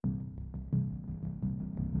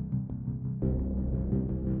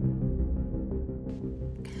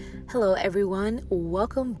Hello everyone,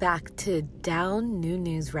 welcome back to Down New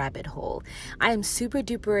News Rabbit Hole. I am super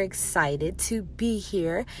duper excited to be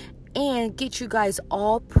here and get you guys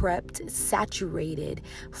all prepped, saturated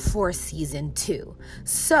for season 2.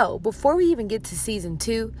 So before we even get to season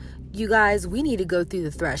 2, you guys, we need to go through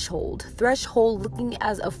the threshold. Threshold looking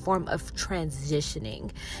as a form of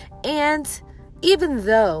transitioning. And even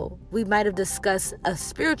though we might have discussed a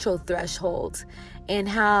spiritual threshold and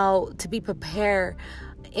how to be prepared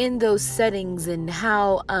in those settings and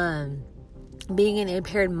how being in an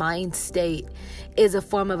impaired mind state is a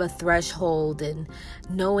form of a threshold, and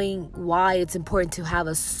knowing why it's important to have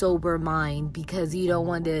a sober mind because you don't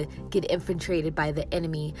want to get infiltrated by the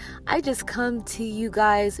enemy. I just come to you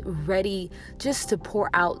guys ready just to pour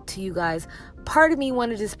out to you guys. Part of me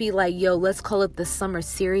wanted to just be like, yo, let's call it the summer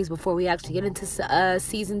series before we actually get into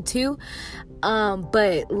season 2.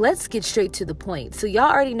 But let's get straight to the point. So y'all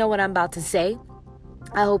already know what I'm about to say.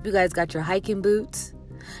 I hope you guys got your hiking boots,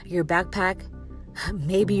 your backpack,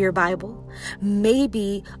 maybe your Bible,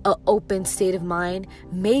 maybe an open state of mind,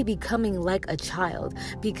 maybe coming like a child,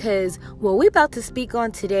 because what we're about to speak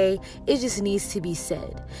on today, it just needs to be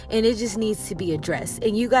said and it just needs to be addressed.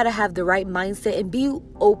 And you got to have the right mindset and be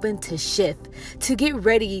open to shift, to get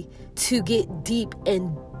ready to get deep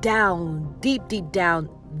down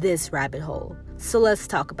this rabbit hole. So let's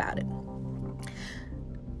talk about it.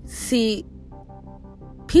 See,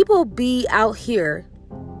 people be out here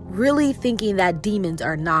really thinking that demons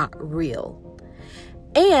are not real.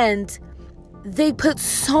 And they put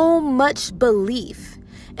so much belief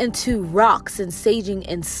into rocks and saging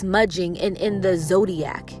and smudging and in the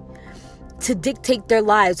zodiac to dictate their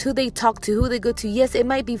lives, who they talk to, who they go to. Yes, it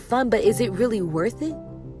might be fun, but is it really worth it?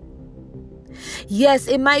 Yes,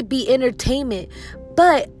 it might be entertainment,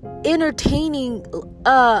 but entertaining,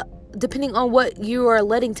 depending on what you are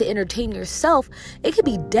letting to entertain yourself, it could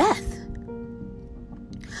be death.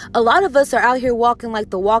 A lot of us are out here walking like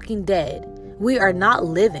the Walking Dead. We are not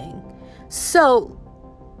living. So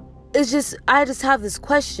I just have this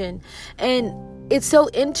question, and it's so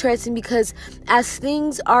interesting because as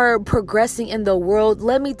things are progressing in the world,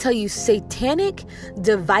 let me tell you, satanic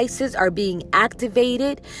devices are being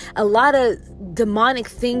activated. A lot of demonic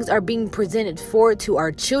things are being presented forward to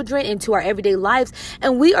our children and to our everyday lives,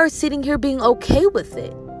 and we are sitting here being okay with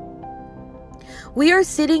it. We are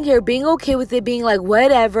sitting here being okay with it, being like,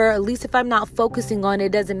 whatever, at least if I'm not focusing on it,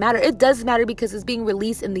 it doesn't matter. It does matter because it's being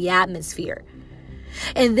released in the atmosphere.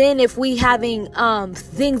 And then if we having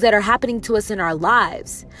things that are happening to us in our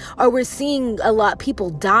lives, or we're seeing a lot of people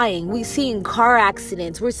dying, we're seeing car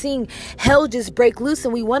accidents, we're seeing hell just break loose,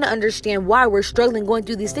 and we want to understand why we're struggling going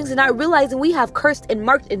through these things and not realizing we have cursed and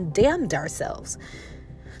marked and damned ourselves.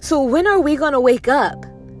 So when are we going to wake up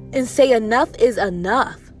and say enough is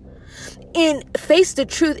enough? And face the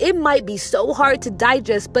truth. It might be so hard to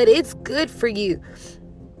digest, but it's good for you.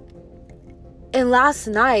 And last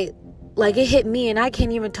night, like, it hit me, and I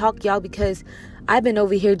can't even talk, y'all, because I've been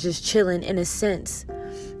over here just chilling in a sense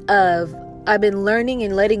of I've been learning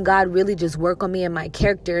and letting God really just work on me and my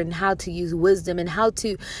character and how to use wisdom and how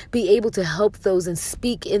to be able to help those and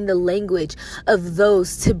speak in the language of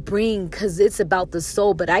those to bring, because it's about the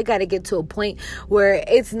soul. But I got to get to a point where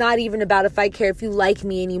it's not even about if I care if you like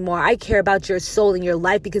me anymore. I care about your soul and your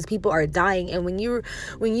life, because people are dying. And when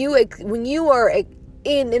you are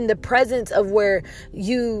in the presence of where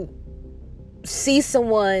you see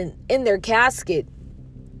someone in their casket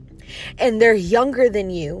and they're younger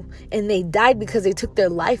than you and they died because they took their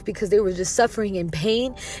life because they were just suffering in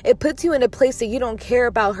pain, it puts you in a place that you don't care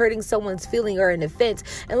about hurting someone's feeling or an offense.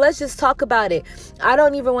 And let's just talk about it. I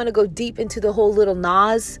don't even want to go deep into the whole Lil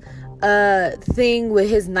Nas thing with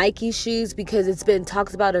his Nike shoes because it's been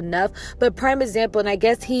talked about enough. But prime example, and I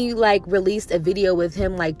guess he like released a video with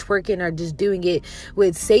him like twerking or just doing it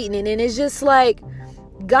with Satan, and it's just like,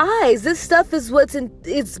 guys, this stuff is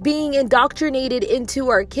it's being indoctrinated into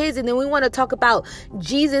our kids. And then we want to talk about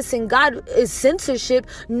Jesus and God is censorship.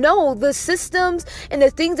 No, the systems and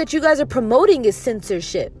the things that you guys are promoting is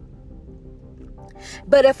censorship.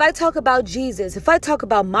 But if I talk about Jesus, if I talk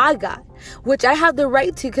about my God, which I have the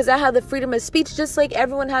right to because I have the freedom of speech, just like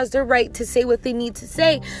everyone has the right to say what they need to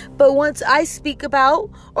say. But once I speak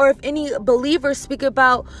about, or if any believers speak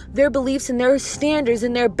about their beliefs and their standards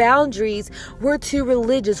and their boundaries, we're too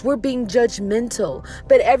religious. We're being judgmental.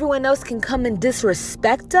 But everyone else can come and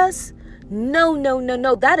disrespect us? No.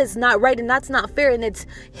 That is not right, and that's not fair, and it's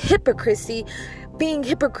hypocrisy. Being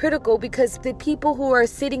hypocritical, because the people who are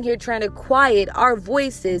sitting here trying to quiet our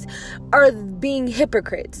voices are being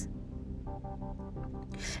hypocrites.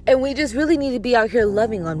 And we just really need to be out here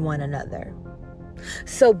loving on one another.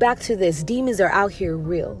 So back to this. Demons are out here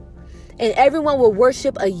real. And everyone will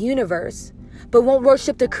worship a universe, but won't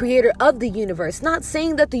worship the creator of the universe. Not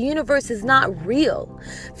saying that the universe is not real.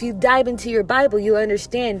 If you dive into your Bible, you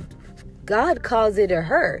understand God calls it or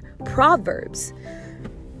her. Proverbs.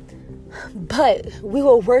 But we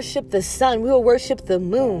will worship the sun. We will worship the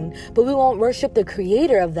moon. But we won't worship the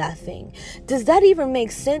creator of that thing. Does that even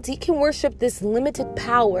make sense? You can worship this limited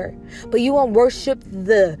power, but you won't worship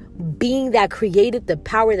the being that created the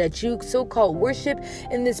power that you so-called worship.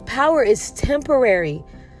 And this power is temporary.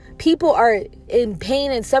 People are in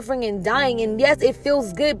pain and suffering and dying. And yes, it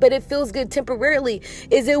feels good, but it feels good temporarily.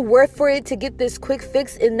 Is it worth for it to get this quick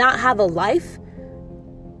fix and not have a life?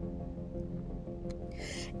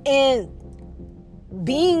 And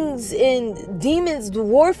beings and demons,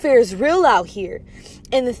 warfare is real out here.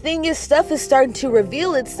 And the thing is, stuff is starting to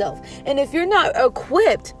reveal itself. And if you're not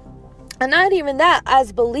equipped, and not even that,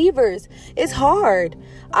 as believers, it's hard.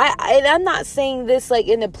 I'm not saying this like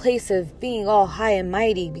in a place of being all high and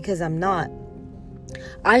mighty, because I'm not.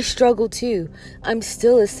 I struggle too. I'm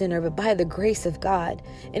still a sinner, but by the grace of God.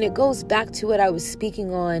 And it goes back to what I was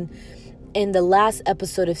speaking on in the last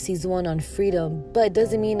episode of season 1 on freedom, but it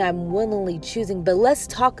doesn't mean I'm willingly choosing. But let's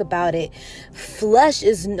talk about it. Flesh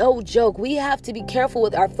is no joke. We have to be careful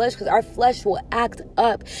with our flesh, because our flesh will act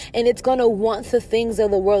up and it's going to want the things of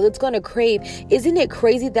the world. It's going to crave. Isn't it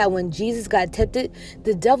crazy that when Jesus got tempted,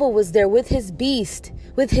 the devil was there with his beast,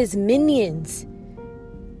 with his minions?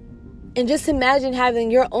 And just imagine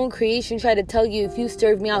having your own creation try to tell you, if you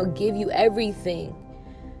serve me, I'll give you everything.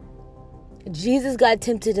 Jesus got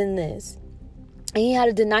tempted in this. And he had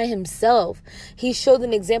to deny himself. He showed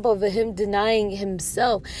an example of him denying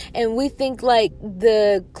himself. And we think like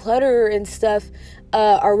the clutter and stuff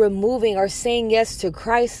are saying yes to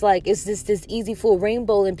Christ. Like, is this easy full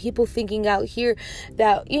rainbow? And people thinking out here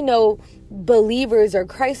that, believers or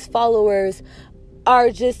Christ followers are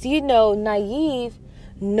just, naive.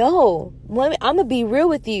 No, I'm going to be real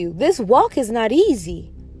with you. This walk is not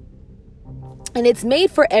easy. And it's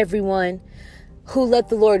made for everyone who let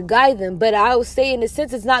the Lord guide them. But I would say, in a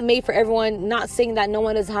sense, it's not made for everyone. Not saying that no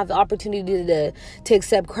one doesn't have the opportunity to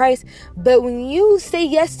accept Christ. But when you say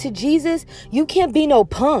yes to Jesus, you can't be no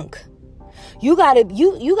punk. You gotta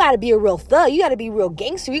be a real thug. You gotta be a real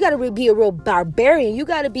gangster. You gotta be a real barbarian. You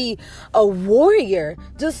gotta be a warrior,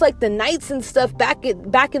 just like the knights and stuff back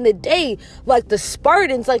in the day, like the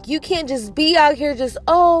Spartans. Like, you can't just be out here just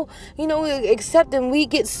accept. And we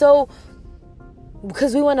get so,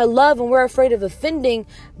 because we want to love and we're afraid of offending,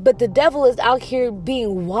 but the devil is out here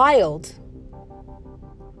being wild.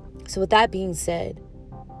 So with that being said,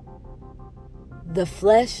 the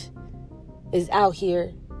flesh is out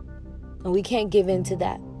here and we can't give in to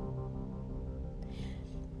that.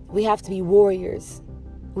 We have to be warriors.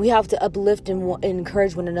 We have to uplift and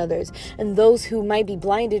encourage one another. And those who might be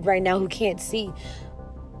blinded right now, who can't see,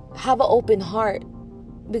 have an open heart.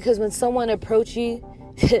 Because when someone approaches you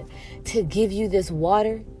to give you this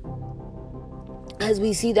water, as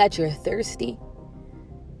we see that you're thirsty,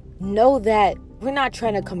 know that we're not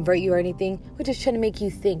trying to convert you or anything. We're just trying to make you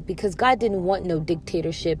think, because God didn't want no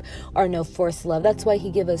dictatorship or no forced love. That's why he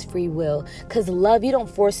gave us free will. Because love, you don't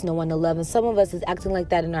force no one to love. And some of us is acting like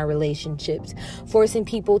that in our relationships, forcing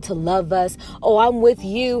people to love us. Oh, I'm with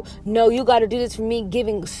you. No, you got to do this for me.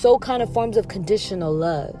 Giving so kind of forms of conditional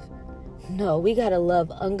love. No, we got to love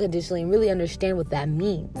unconditionally and really understand what that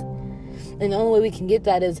means. And the only way we can get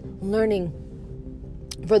that is learning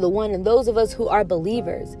for the one. And those of us who are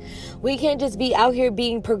believers, we can't just be out here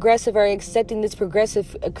being progressive or accepting this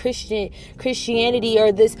progressive Christianity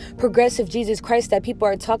or this progressive Jesus Christ that people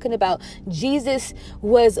are talking about. Jesus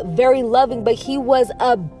was very loving, but he was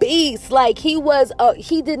a beast. Like, he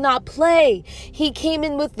did not play. He came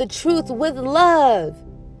in with the truth, with love.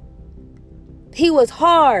 He was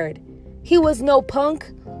hard. He was no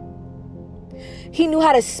punk. He knew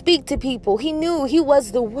how to speak to people. He knew he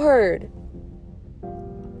was the word.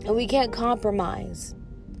 And we can't compromise.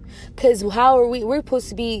 Because how are we're supposed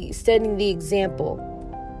to be setting the example.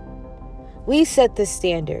 We set the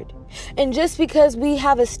standard. And just because we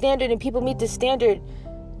have a standard and people meet the standard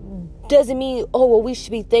doesn't mean, we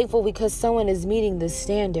should be thankful because someone is meeting the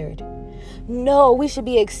standard. No, we should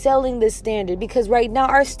be excelling this standard, because right now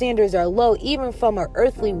our standards are low, even from an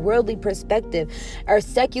earthly, worldly perspective, our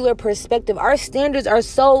secular perspective. Our standards are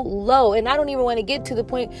so low, and I don't even want to get to the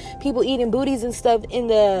point people eating booties and stuff in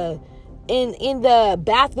the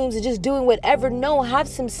bathrooms and just doing whatever. No, have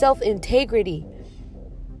some self-integrity,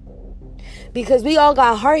 because we all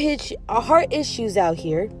got heart issues out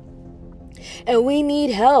here, and we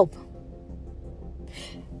need help.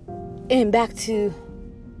 And back to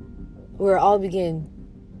where it all began.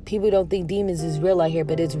 People don't think demons is real out here,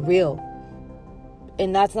 but it's real.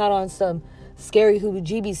 And that's not on some scary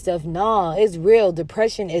hoobie-jeebie stuff. Nah, it's real.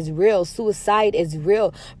 Depression is real. Suicide is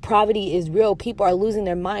real. Poverty is real. People are losing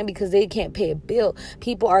their mind because they can't pay a bill.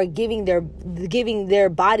 People are giving their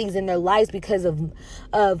bodies and their lives because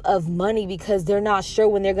of money, because they're not sure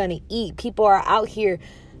when they're going to eat. People are out here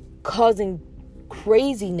causing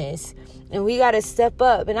craziness, and we got to step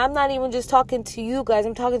up. And I'm not even just talking to you guys,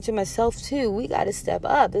 I'm talking to myself too. We got to step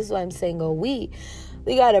up. This is why I'm saying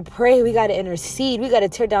we got to pray. We got to intercede. We got to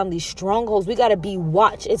tear down these strongholds. We got to be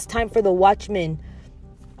watch. It's time for the watchmen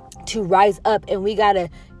to rise up, and we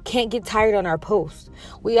can't get tired on our post.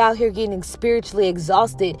 We out here getting spiritually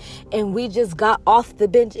exhausted, and we just got off the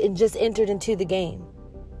bench and just entered into the game.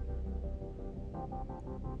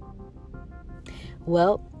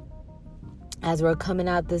 Well, as we're coming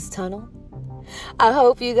out this tunnel, I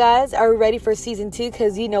hope you guys are ready for season 2,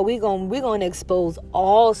 because we're going to expose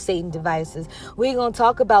all Satan devices. We're going to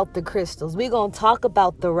talk about the crystals. We're going to talk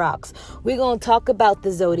about the rocks. We're going to talk about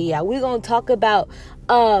the zodiac. We're going to talk about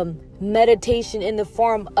meditation in the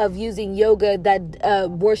form of using yoga, that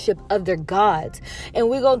worship of their gods. And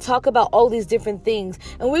we're going to talk about all these different things.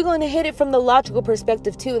 And we're going to hit it from the logical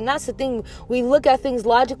perspective too. And that's the thing. We look at things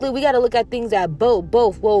logically. We got to look at things at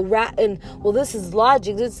both. Well, this is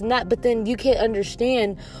logic. This is not. But then you can't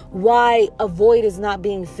understand why a void is not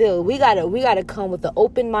being filled. We gotta come with an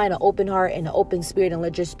open mind, an open heart, and an open spirit, and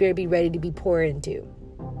let your spirit be ready to be poured into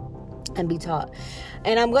and be taught.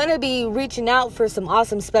 And I'm going to be reaching out for some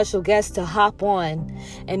awesome special guests to hop on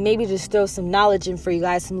and maybe just throw some knowledge in for you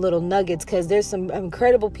guys, some little nuggets, because there's some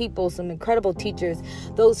incredible people, some incredible teachers,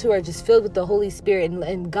 those who are just filled with the Holy Spirit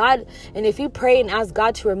and God. And if you pray and ask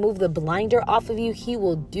God to remove the blinder off of you, He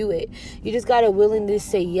will do it. You just got to willingly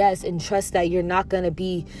say yes and trust that you're not going to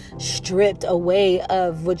be stripped away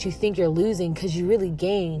of what you think you're losing, because you really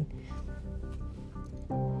gain.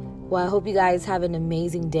 Well, I hope you guys have an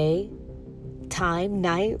amazing day, time,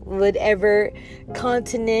 night, whatever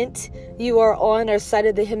continent you are on, or side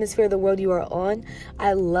of the hemisphere of the world you are on.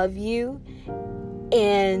 I love you,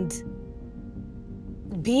 and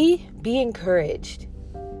be encouraged.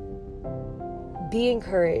 Be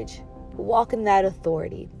encouraged. Walk in that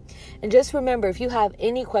authority. And just remember, if you have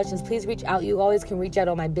any questions, please reach out. You always can reach out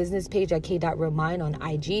on my business page at k.realmind on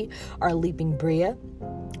IG, or Leaping Bria.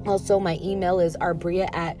 Also, my email is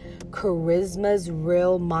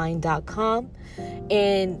arbria@charismasrealmind.com.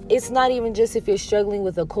 And it's not even just if you're struggling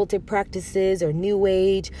with occultic practices or new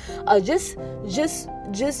age, just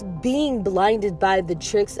being blinded by the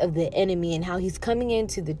tricks of the enemy and how he's coming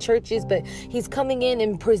into the churches, but he's coming in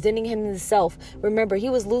and presenting himself. Remember, he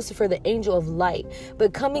was Lucifer, the angel of light,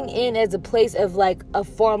 but coming in as a place of like a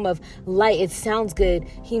form of light. It sounds good.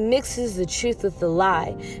 He mixes the truth with the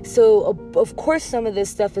lie. So of course some of this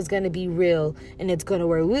stuff is going to be real, and it's going to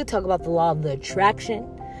work. We'll talk about the law of the attraction.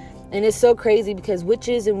 And it's so crazy because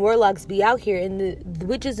witches and warlocks be out here, and the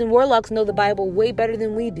witches and warlocks know the Bible way better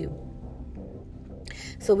than we do.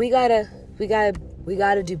 So we gotta do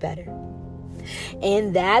better.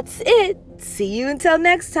 And that's it. See you until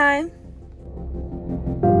next time.